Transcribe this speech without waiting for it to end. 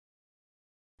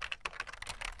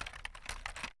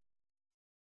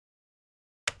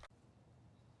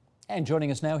And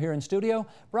joining us now here in studio,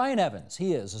 Bryan Evans.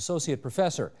 He is Associate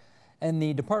Professor in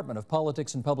the Department of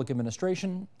Politics and Public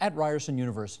Administration at Ryerson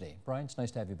University. Bryan, it's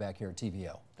nice to have you back here at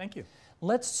TVO. Thank you.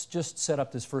 Let's just set up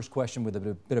this first question with a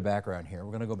bit of background here.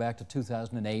 We're going to go back to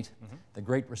 2008. The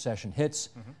Great Recession hits.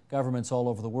 Governments all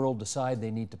over the world decide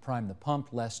they need to prime the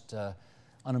pump lest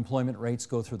unemployment rates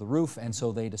go through the roof, and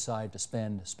so they decide to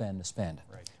spend.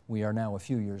 Right. We are now a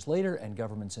few years later, and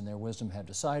governments in their wisdom have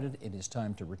decided it is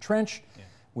time to retrench. Yeah.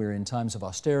 We're in times of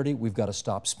austerity. We've got to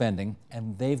stop spending,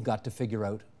 and they've got to figure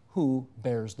out who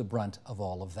bears the brunt of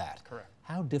all of that. Correct.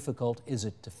 How difficult is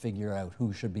it to figure out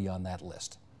who should be on that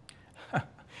list?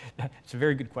 It's a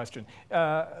very good question.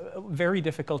 Very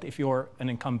difficult if you're an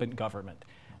incumbent government.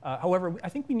 However, I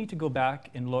think we need to go back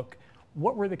and look,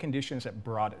 what were the conditions that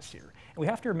brought us here? And we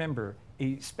have to remember,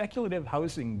 a speculative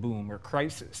housing boom or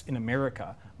crisis in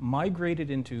America migrated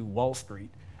into Wall Street,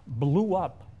 blew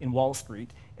up in Wall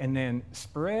Street, and then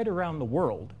spread around the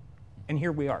world, and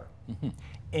here we are.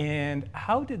 And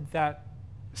how did that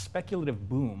speculative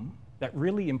boom that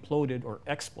really imploded or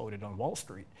exploded on Wall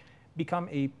Street become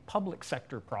a public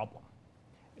sector problem?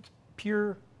 It's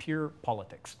pure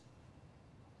politics.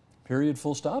 Period,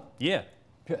 full stop? Yeah.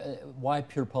 Why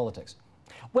pure politics?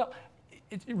 Well,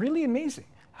 it's really amazing.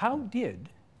 How did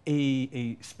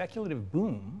a speculative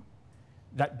boom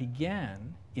that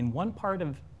began in one part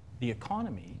of the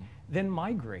economy then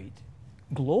migrate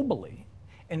globally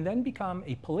and then become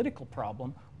a political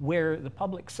problem where the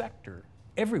public sector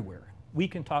everywhere, we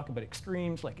can talk about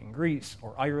extremes like in Greece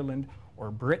or Ireland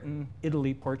or Britain,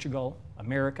 Italy, Portugal,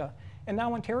 America, and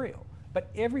now Ontario,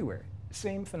 but everywhere,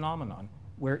 same phenomenon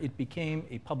where it became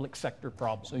a public sector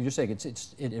problem. So you're saying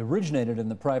it originated in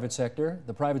the private sector.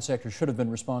 The private sector should have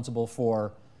been responsible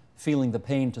for feeling the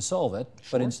pain to solve it,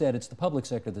 but instead it's the public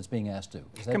sector that's being asked to.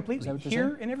 Completely,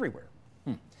 here and everywhere.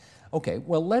 Okay,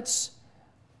 well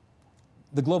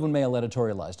the Globe and Mail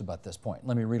editorialized about this point.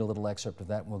 Let me read a little excerpt of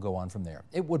that and we'll go on from there.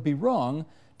 It would be wrong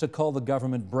to call the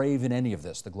government brave in any of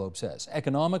this, the Globe says.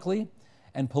 Economically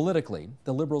and politically,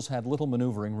 the Liberals had little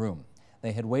maneuvering room.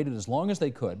 They had waited as long as they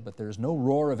could, but there's no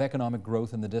roar of economic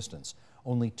growth in the distance.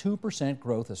 Only 2%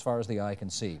 growth as far as the eye can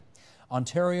see.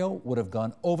 Ontario would have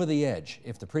gone over the edge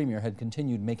if the Premier had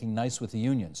continued making nice with the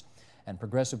unions, and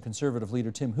Progressive Conservative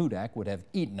leader Tim Hudak would have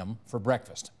eaten them for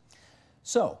breakfast.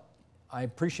 So, I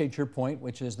appreciate your point,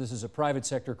 which is this is a private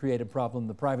sector created problem.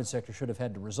 The private sector should have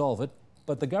had to resolve it,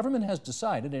 but the government has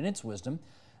decided in its wisdom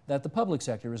that the public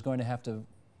sector is going to have to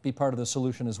be part of the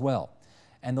solution as well.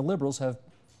 And the Liberals have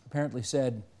apparently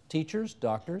said, teachers,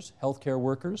 doctors, healthcare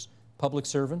workers, public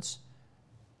servants,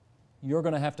 you're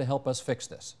going to have to help us fix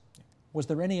this. Was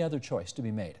there any other choice to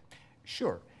be made?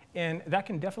 Sure, and that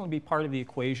can definitely be part of the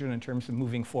equation in terms of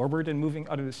moving forward and moving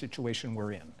out of the situation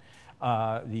we're in.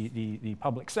 The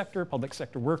public sector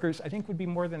workers, I think, would be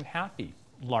more than happy,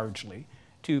 largely,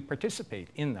 to participate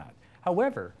in that.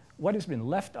 However, what has been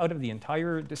left out of the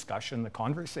entire discussion, the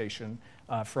conversation,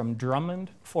 from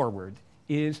Drummond forward,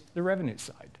 is the revenue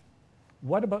side.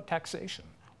 What about taxation?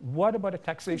 What about a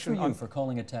taxation Good for you for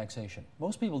calling it taxation.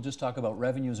 Most people just talk about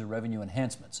revenues or revenue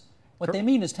enhancements. What they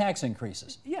mean is tax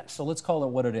increases. Yes. So let's call it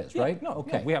what it is, right? No,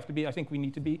 okay. No, we have to be, I think we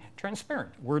need to be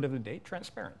transparent. Word of the day,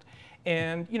 transparent.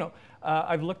 And, you know,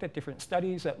 I've looked at different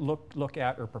studies that look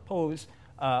at or propose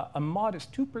a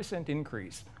modest 2%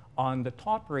 increase on the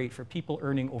top rate for people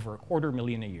earning over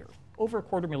 $250,000 a year. Over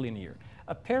 $250,000 a year.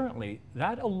 Apparently,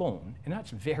 that alone, and that's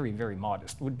very, very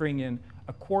modest, would bring in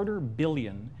 $250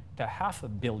 million to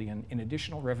 $500 million in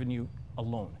additional revenue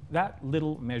alone. That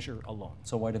little measure alone.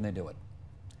 So why didn't they do it?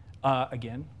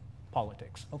 Again,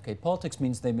 politics. Okay, politics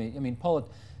means they may, I mean,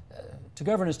 to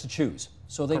govern is to choose.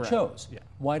 So they chose. Yeah.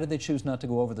 Why did they choose not to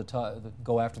go over the top,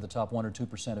 go after the top 1 or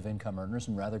 2% of income earners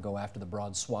and rather go after the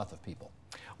broad swath of people?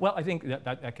 Well, I think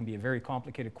that can be a very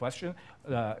complicated question.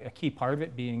 A key part of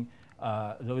it being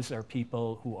those are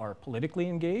people who are politically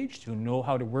engaged, who know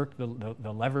how to work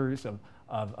the levers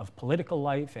of political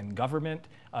life and government.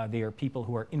 They are people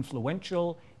who are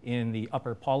influential in the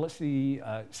upper policy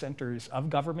centers of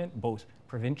government, both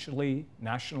provincially,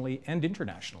 nationally, and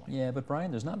internationally. Yeah, but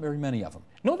Bryan, there's not very many of them.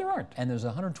 No, there aren't. And there's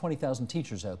 120,000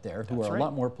 teachers out there who That's are right. a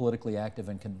lot more politically active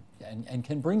and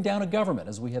can bring down a government,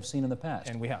 as we have seen in the past.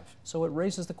 And we have. So it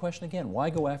raises the question again, why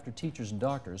go after teachers and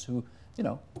doctors who, you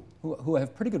know, who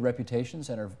have pretty good reputations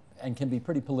and can be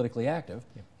pretty politically active,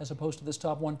 as opposed to this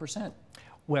top 1%,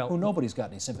 well, who nobody's got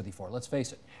any sympathy for, let's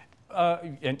face it.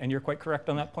 And you're quite correct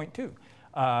on that point too.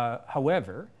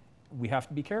 However, we have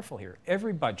to be careful here.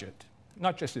 Every budget,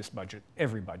 not just this budget,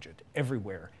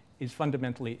 everywhere, is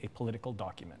fundamentally a political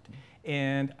document.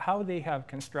 And how they have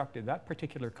constructed that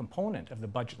particular component of the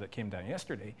budget that came down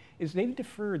yesterday is they've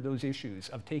deferred those issues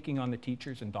of taking on the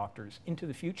teachers and doctors into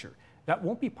the future. That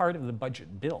won't be part of the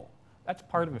budget bill. That's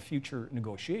part of a future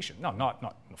negotiation. No, not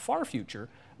in the far future,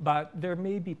 but there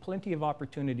may be plenty of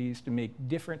opportunities to make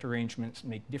different arrangements,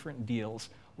 make different deals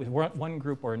with one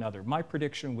group or another. My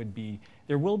prediction would be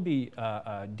there will be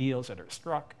deals that are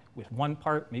struck with one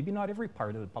part, maybe not every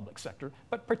part of the public sector,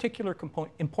 but particular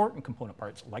important component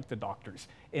parts like the doctors,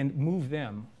 and move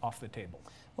them off the table.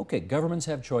 Okay, governments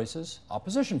have choices,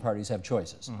 opposition parties have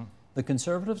choices. The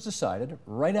Conservatives decided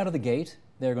right out of the gate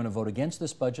they're going to vote against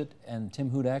this budget, and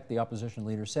Tim Hudak, the opposition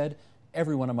leader, said,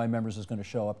 every one of my members is going to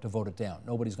show up to vote it down.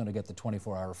 Nobody's going to get the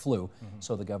 24-hour flu,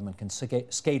 so the government can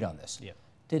skate on this. Yeah.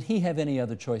 Did he have any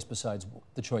other choice besides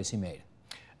the choice he made?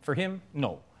 For him,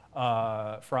 no.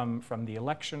 From the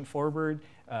election forward,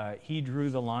 he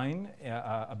drew the line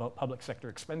about public sector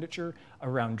expenditure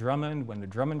around Drummond. When the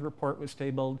Drummond report was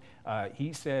tabled,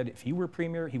 he said if he were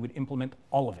premier, he would implement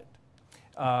all of it.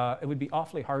 It would be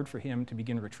awfully hard for him to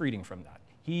begin retreating from that.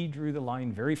 He drew the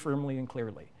line very firmly and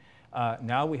clearly.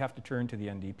 Now we have to turn to the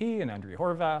NDP and Andrea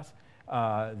Horwath.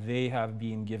 They have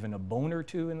been given a bone or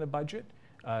two in the budget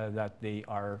that they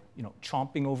are,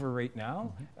 chomping over right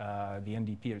now. The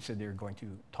NDP have said they're going to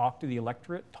talk to the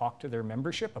electorate, talk to their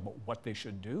membership about what they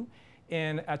should do.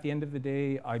 And at the end of the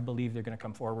day, I believe they're going to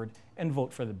come forward and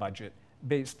vote for the budget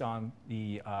based on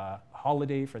the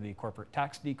holiday for the corporate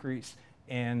tax decrease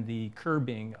and the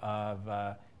curbing of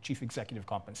chief executive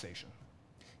compensation.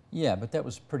 Yeah, but that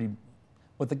was pretty.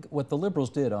 What the Liberals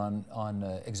did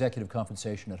on executive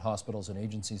compensation at hospitals and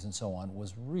agencies and so on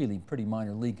was really pretty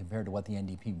minor league compared to what the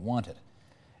NDP wanted.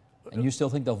 And you still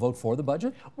think they'll vote for the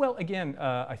budget? Well, again,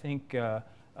 I think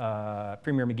Premier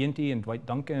McGuinty and Dwight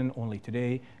Duncan only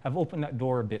today have opened that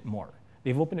door a bit more.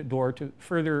 They've opened a door to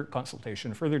further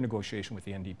consultation, further negotiation with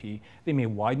the NDP. They may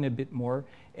widen a bit more.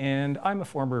 And I'm a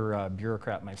former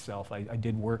bureaucrat myself. I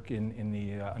did work in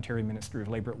the Ontario Ministry of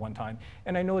Labour at one time.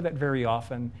 And I know that very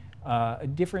often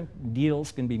different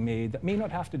deals can be made that may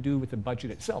not have to do with the budget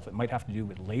itself. It might have to do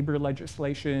with labor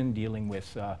legislation, dealing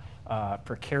with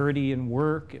precarity in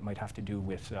work. It might have to do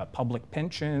with public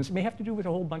pensions. It may have to do with a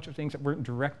whole bunch of things that weren't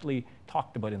directly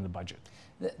talked about in the budget.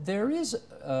 There is,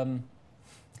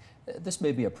 this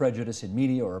may be a prejudice in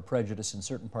media or a prejudice in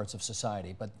certain parts of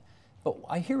society, but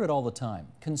I hear it all the time.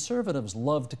 Conservatives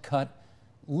love to cut.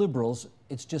 Liberals,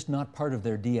 it's just not part of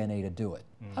their DNA to do it.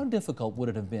 How difficult would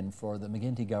it have been for the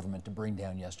McGuinty government to bring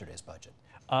down yesterday's budget?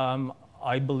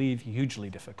 I believe hugely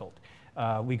difficult.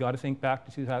 We got to think back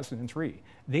to 2003.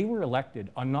 They were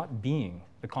elected on not being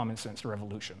the common sense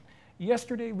revolution.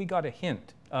 Yesterday we got a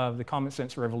hint of the common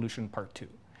sense revolution part 2.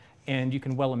 And you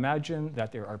can well imagine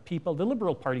that there are people, the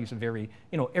Liberal Party is a very,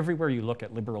 everywhere you look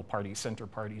at Liberal parties, centre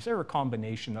parties, they're a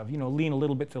combination of, lean a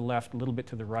little bit to the left, a little bit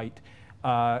to the right.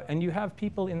 And you have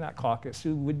people in that caucus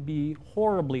who would be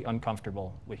horribly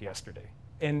uncomfortable with yesterday.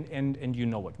 And you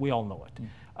know it, we all know it.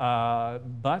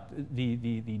 But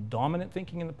the dominant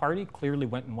thinking in the party clearly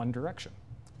went in one direction.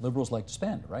 Liberals like to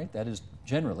spend, right? That is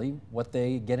generally what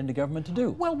they get into government to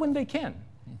do. Well, when they can.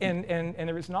 And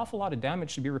there was an awful lot of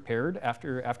damage to be repaired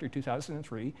after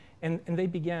 2003, and they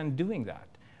began doing that.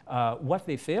 What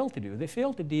they failed to do, they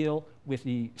failed to deal with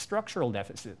the structural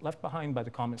deficit left behind by the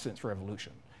common sense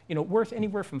revolution. Worth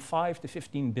anywhere from $5 to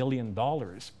 $15 billion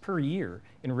per year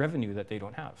in revenue that they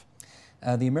don't have.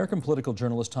 The American political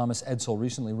journalist Thomas Edsall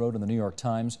recently wrote in the New York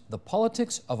Times, "The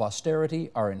politics of austerity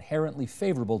are inherently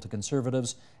favorable to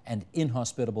conservatives and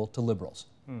inhospitable to liberals."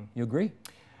 You agree?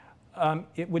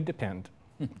 It would depend.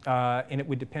 And it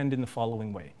would depend in the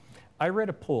following way. I read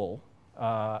a poll,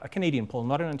 a Canadian poll,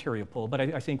 not an Ontario poll, but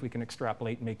I think we can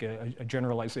extrapolate and make a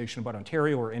generalization about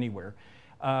Ontario or anywhere,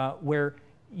 where,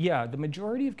 yeah, the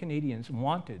majority of Canadians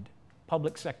wanted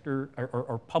public sector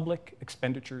or public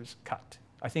expenditures cut,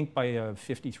 I think by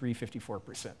 53,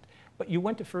 54%. But you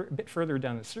went a bit further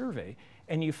down the survey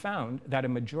and you found that a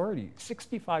majority,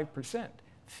 65%,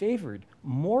 favored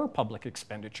more public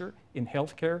expenditure in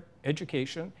healthcare,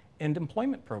 education, and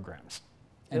employment programs.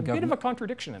 And a bit of a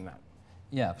contradiction in that.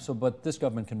 Yeah, but this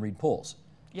government can read polls.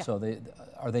 Yeah. So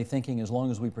are they thinking as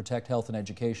long as we protect health and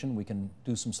education, we can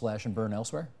do some slash and burn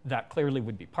elsewhere? That clearly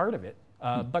would be part of it.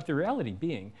 But the reality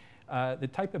being, the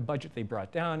type of budget they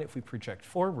brought down, if we project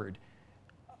forward,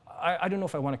 I don't know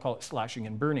if I want to call it slashing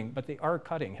and burning, but they are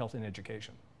cutting health and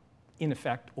education, in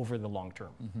effect, over the long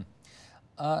term.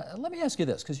 Let me ask you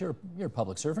this, because you're a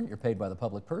public servant, you're paid by the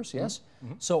public purse, yes?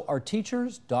 So are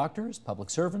teachers, doctors, public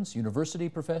servants, university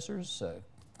professors,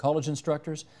 college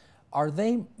instructors, are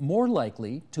they more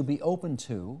likely to be open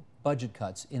to budget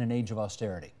cuts in an age of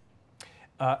austerity?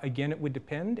 Again, it would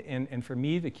depend, and for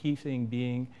me, the key thing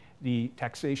being the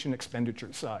taxation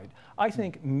expenditure side. I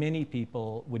think many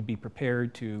people would be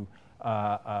prepared to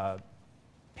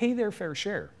pay their fair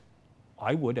share.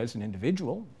 I would as an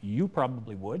individual, you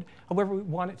probably would. However, we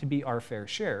want it to be our fair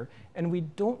share, and we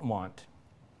don't want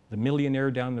the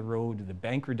millionaire down the road, the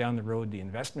banker down the road, the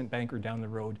investment banker down the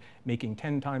road, making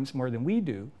 10 times more than we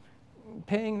do,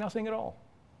 paying nothing at all.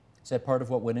 Is that part of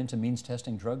what went into means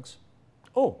testing drugs?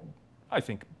 Oh, I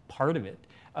think part of it.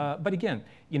 But again,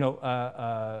 you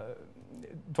know,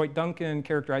 Dwight Duncan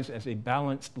characterized it as a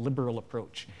balanced liberal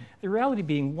approach. The reality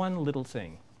being one little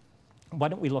thing. Why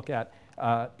don't we look at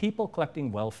people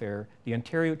collecting welfare, the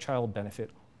Ontario Child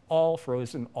Benefit, all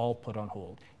frozen, all put on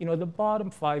hold. You know, the bottom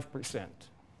 5%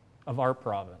 of our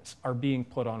province are being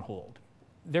put on hold.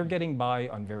 They're getting by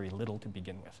on very little to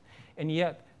begin with. And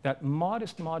yet, that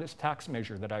modest tax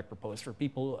measure that I proposed for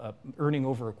people earning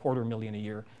over $250,000 a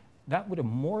year, that would have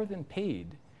more than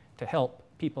paid to help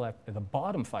people at the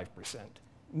bottom 5%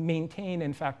 maintain,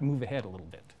 in fact, move ahead a little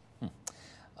bit.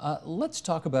 Let's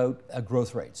talk about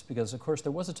growth rates, because of course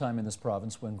there was a time in this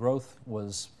province when growth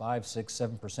was 5, 6,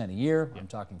 7% a year. Yep. I'm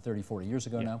talking 30, 40 years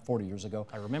ago now, 40 years ago.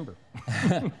 I remember.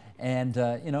 And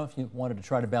you know, if you wanted to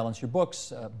try to balance your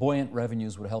books, buoyant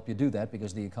revenues would help you do that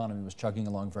because the economy was chugging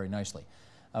along very nicely.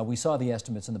 We saw the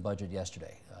estimates in the budget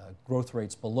yesterday. Growth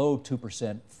rates below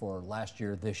 2% for last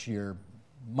year, this year,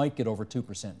 might get over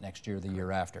 2% next year, the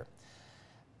year after.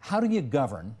 How do you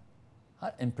govern,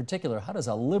 in particular, how does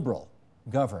a Liberal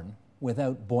govern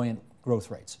without buoyant growth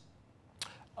rates?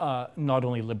 Not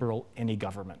only Liberal, any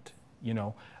government. You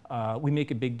know, we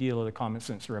make a big deal of the common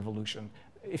sense revolution.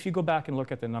 If you go back and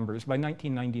look at the numbers, by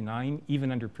 1999,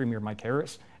 even under Premier Mike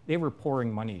Harris, they were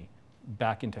pouring money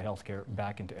back into healthcare,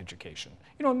 back into education.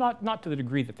 You know, not to the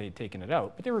degree that they had taken it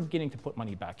out, but they were beginning to put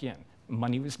money back in.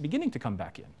 Money was beginning to come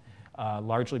back in,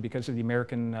 largely because of the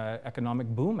American economic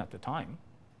boom at the time.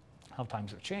 How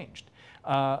times have changed.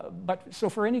 But so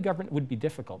for any government it would be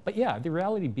difficult. But yeah, the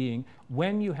reality being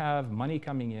when you have money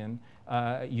coming in,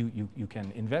 you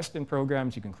can invest in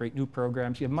programs, you can create new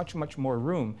programs, you have much more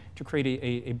room to create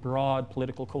a broad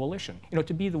political coalition. You know,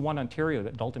 to be the one Ontario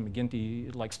that Dalton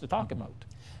McGuinty likes to talk about.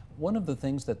 One of the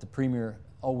things that the Premier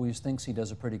always thinks he does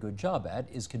a pretty good job at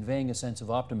is conveying a sense of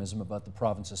optimism about the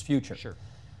province's future. Sure.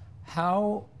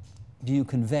 How do you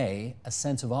convey a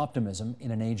sense of optimism in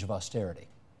an age of austerity?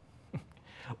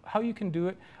 How you can do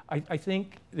it, I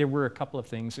think there were a couple of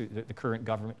things that the current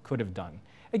government could have done.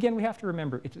 Again, we have to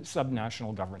remember it's a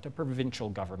subnational government, a provincial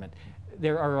government.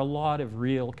 There are a lot of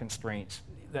real constraints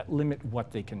that limit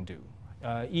what they can do.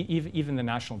 Even the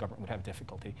national government would have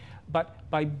difficulty. But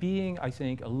by being, I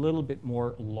think, a little bit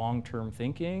more long-term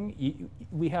thinking,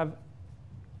 we have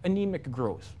anemic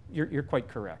growth. You're quite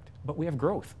correct. But we have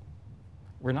growth.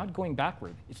 We're not going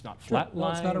backward. It's not flatline. No,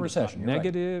 it's not a recession. It's not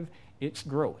negative. Right. It's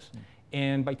growth.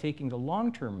 And by taking the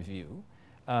long-term view,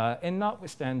 and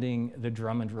notwithstanding the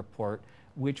Drummond report,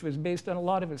 which was based on a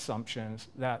lot of assumptions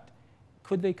that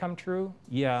could they come true?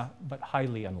 Yeah, but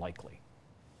highly unlikely.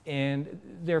 And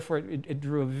therefore, it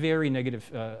drew a very negative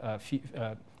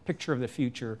picture of the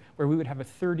future where we would have a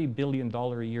 $30 billion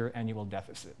a year annual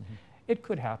deficit. Mm-hmm. It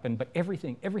could happen, but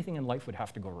everything in life would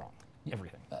have to go wrong. Yeah.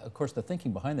 Everything. Of course, the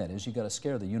thinking behind that is you got to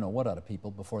scare the you-know-what out of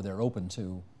people before they're open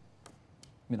to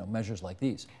measures like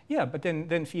these. Yeah, but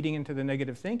then feeding into the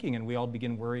negative thinking, and we all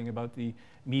begin worrying about the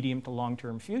medium to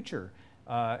long-term future.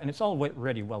 And it's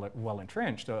already well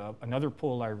entrenched. Another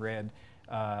poll I read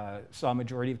saw a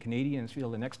majority of Canadians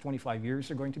feel the next 25 years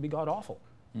are going to be god-awful.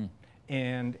 Mm.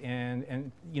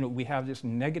 And you know, we have this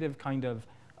negative kind of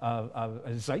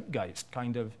a zeitgeist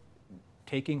kind of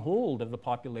taking hold of the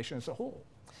population as a whole.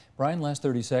 Bryan, last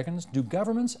 30 seconds. Do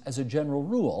governments, as a general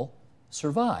rule,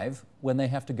 survive when they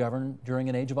have to govern during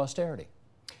an age of austerity?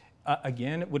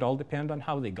 Again, it would all depend on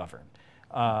how they govern.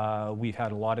 We've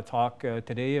had a lot of talk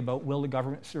today about will the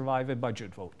government survive a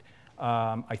budget vote?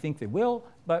 I think they will,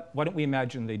 but why don't we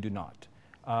imagine they do not?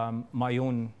 My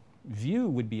own view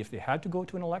would be if they had to go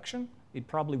to an election, they'd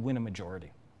probably win a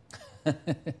majority.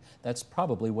 That's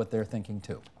probably what they're thinking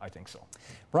too. I think so.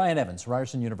 Bryan Evans,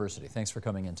 Ryerson University, thanks for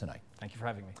coming in tonight. Thank you for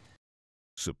having me.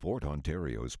 Support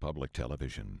Ontario's public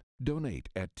television. Donate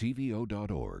at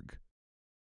tvo.org.